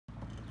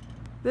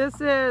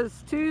This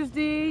is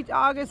Tuesday,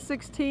 August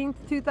 16th,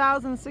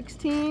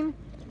 2016.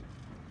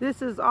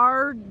 This is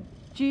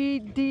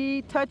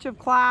RGD Touch of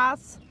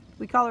Class.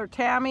 We call her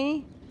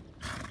Tammy.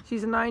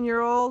 She's a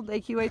 9-year-old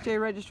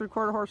AQHA registered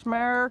quarter horse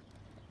mare.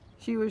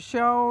 She was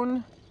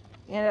shown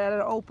at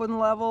an open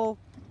level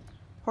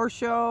horse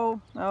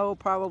show,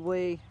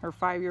 probably her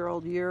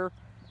 5-year-old year.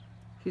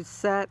 She's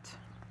set.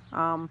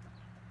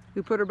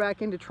 We put her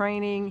back into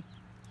training.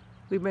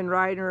 We've been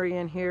riding her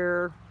in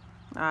here,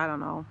 I don't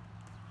know,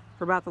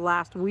 for about the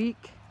last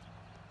week.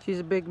 She's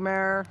a big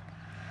mare,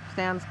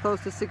 stands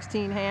close to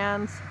 16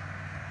 hands.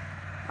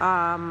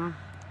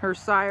 Her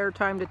sire,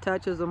 Time to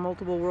Touch, is a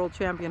multiple world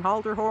champion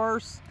halter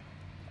horse.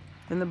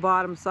 And the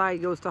bottom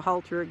side goes to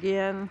halter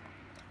again.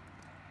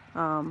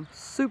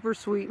 Super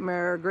sweet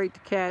mare, great to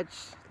catch,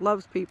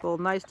 loves people,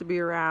 nice to be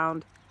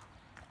around.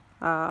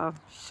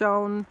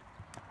 Shown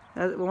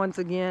once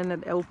again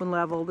at open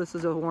level. This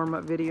is a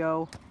warm-up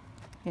video.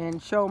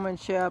 And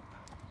showmanship,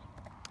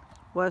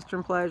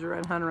 Western pleasure,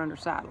 and hunter under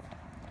saddle.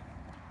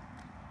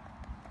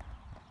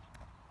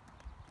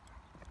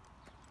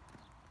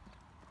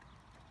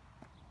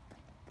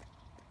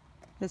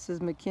 This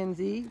is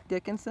Mackenzie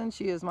Dickinson.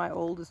 She is my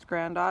oldest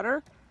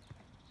granddaughter.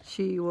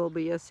 She will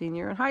be a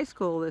senior in high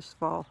school this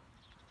fall,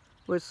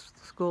 which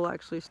school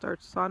actually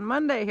starts on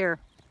Monday here.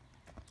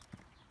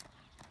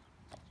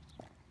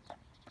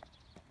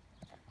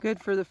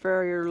 Good for the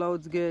farrier,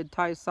 loads good,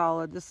 ties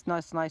solid. This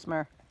is nice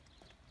mare.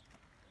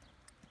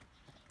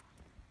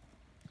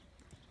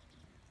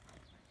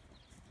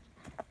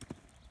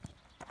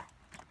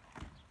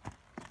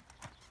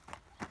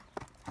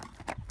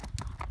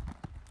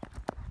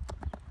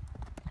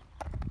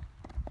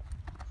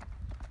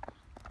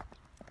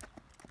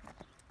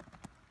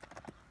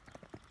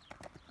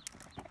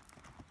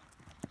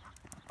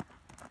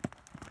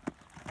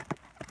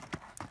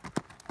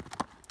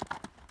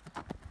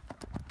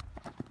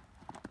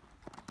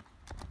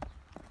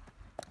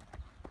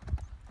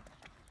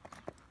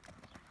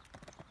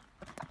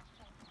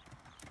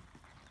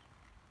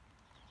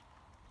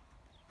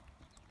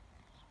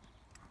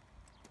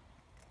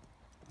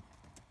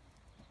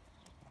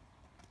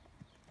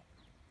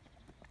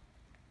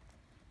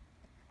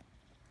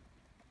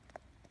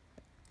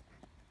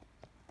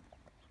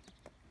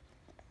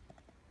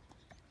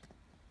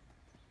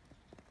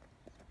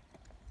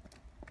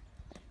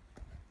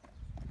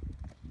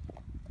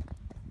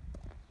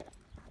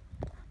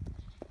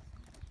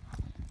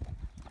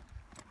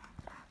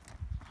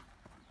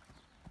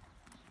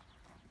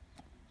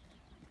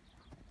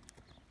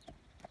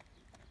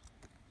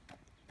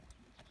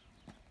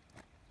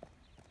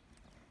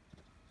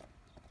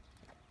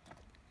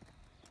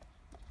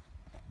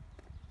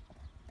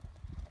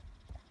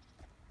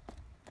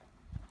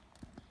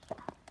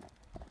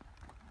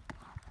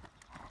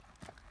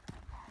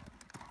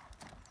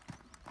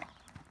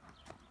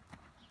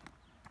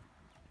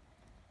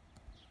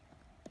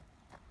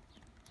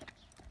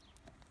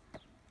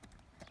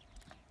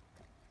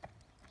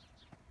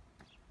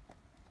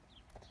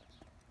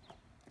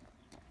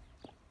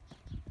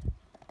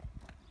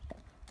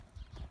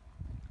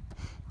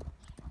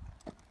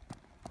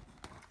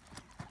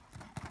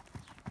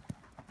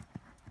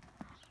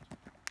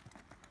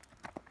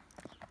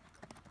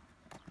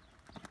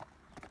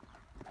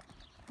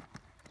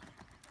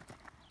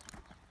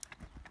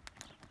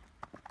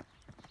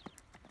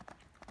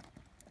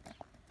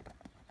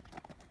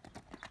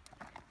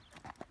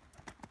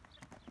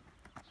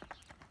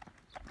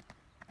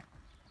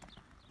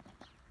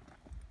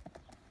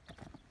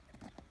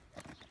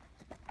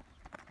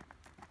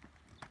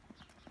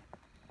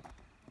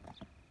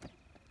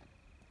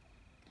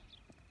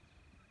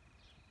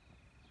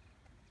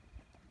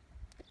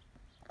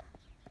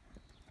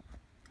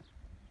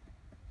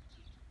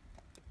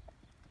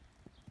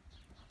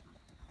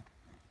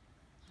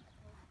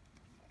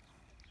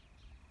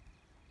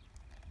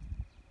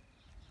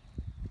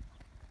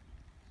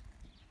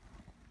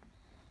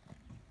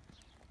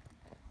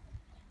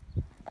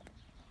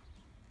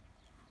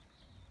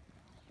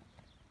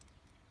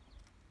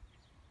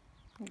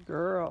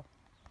 Girl.